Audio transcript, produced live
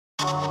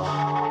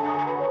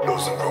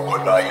Dozen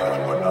crocodile,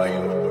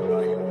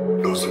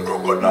 dozen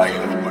crocodile,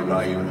 dozen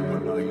crocodile,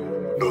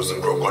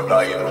 dozen crocodile,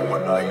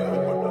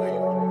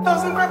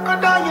 dozen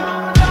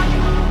crocodile,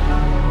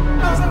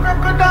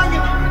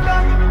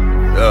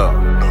 yeah,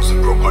 dozen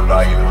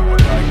crocodile,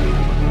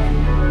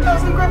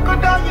 dozen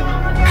crocodile.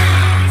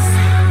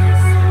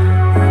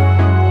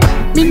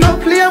 Me no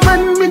play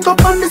when me go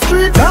on the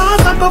street. I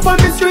go on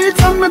the streets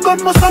and me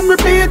gun must on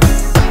repeat.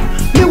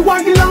 Me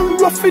wild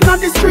and rough inna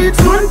the streets,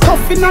 man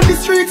tough inna the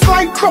streets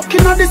like croc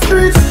inna the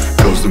streets.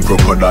 Dozen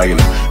crocodile,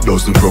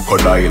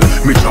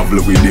 me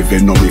travel with the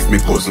venom if me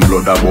cousin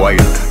blood a boil.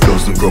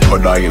 Dozen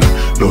crocodile,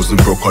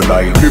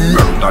 me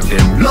murder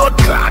them blood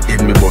clot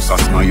in me bust a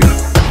smile.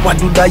 What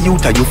do the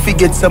youth? You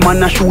forget some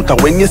man a shooter.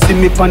 When you see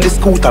me on the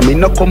scooter, me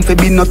no come fi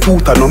be no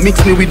tutor. No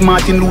mix me with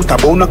Martin Luther,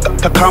 but no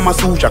Kama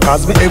Sutra.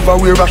 Cause me ever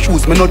wear a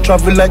shoes, me no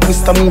travel like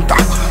Mr. Muta.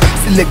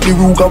 Select the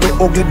Ruger, we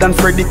ugly than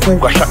Freddy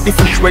Krueger. Shot the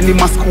fish when he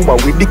must scuba.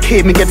 With the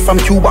K me get from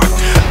Cuba.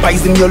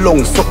 Poison your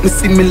lungs, something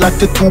similar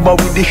to tuba.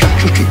 With the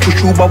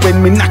shuba when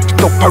me knock it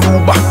up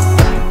Aruba.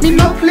 Me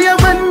no play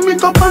when me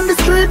go on the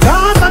street.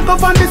 I go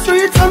on the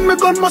streets and me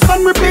gun must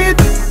on repeat.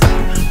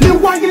 Me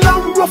wild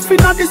and rough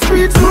inna the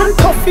streets, man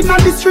tough inna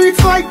the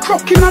streets like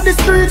croc inna the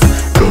streets.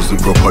 Dozen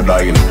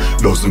crocodile,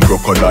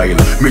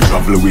 me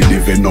travel with the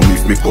venom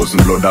if me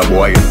cousin blood a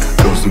boil.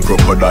 Dozen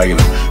crocodile,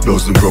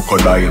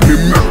 me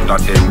murder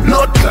them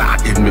blood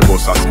clot in me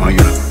bust a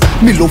smile.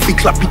 Me love fi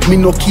clap it, me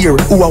no care.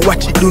 Who a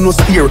watch it, do no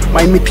steer.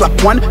 Mind me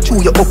clap one,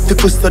 chew you up the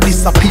twist to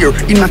disappear.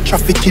 In a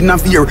traffic in a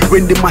veer,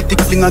 when the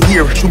matic fling a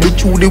gear. Should be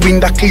through the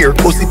window clear,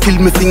 bust it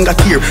till me finger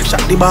tear.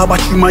 Shot the barber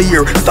trim my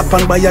ear, stop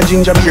and buy a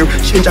ginger beer.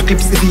 Change a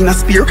clip in a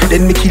spear,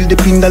 then me kill the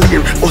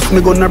pindalier. Bust me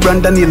gun a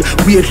Brandon Hill,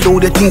 wait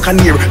low the think a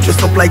near. Dress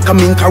up like a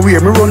main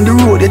career, me run the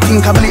road, they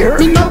think a Blair.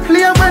 Me no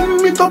play when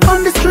me go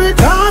on the street.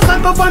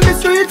 I go on the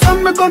streets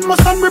and me gun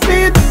must on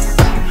repeat.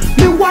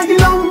 Me wild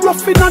and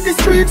rough inna the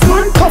streets,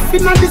 man tough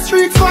inna the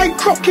streets like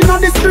croc inna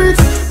the streets.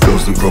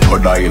 Dozen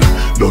crocodile,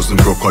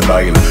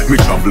 me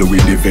travel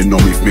with the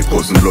venom if me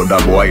cousin blood a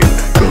boil.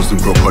 Dozen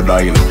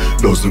crocodile,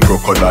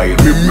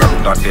 me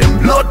murder them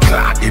blood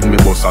clot in me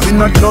bust a smile. Me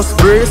not just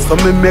brace, so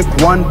me make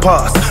one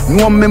pass.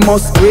 No me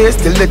must waste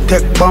till they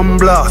take bomb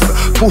blast.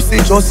 Pussy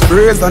just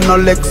brace and no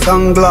legs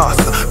and glass.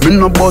 Me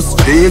no bust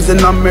days in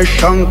a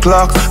mesh and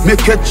clocks. Me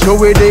catch you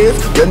with it,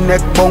 your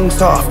neck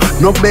bounce off.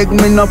 No beg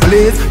me no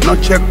please, no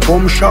check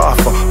pump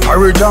shaft.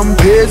 Porridge and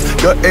pace,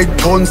 your head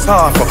turns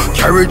off.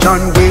 Carriage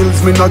and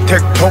wheels, me no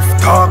take tough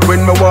talk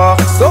when me walk.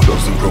 So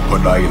dozen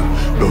crocodile,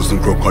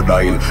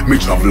 me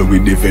travel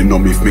with the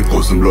venom if me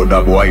cousin blood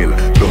a boil.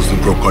 Dozen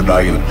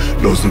crocodile,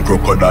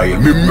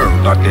 me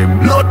murder them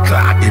blood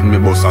clot in me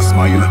bust a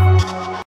smile.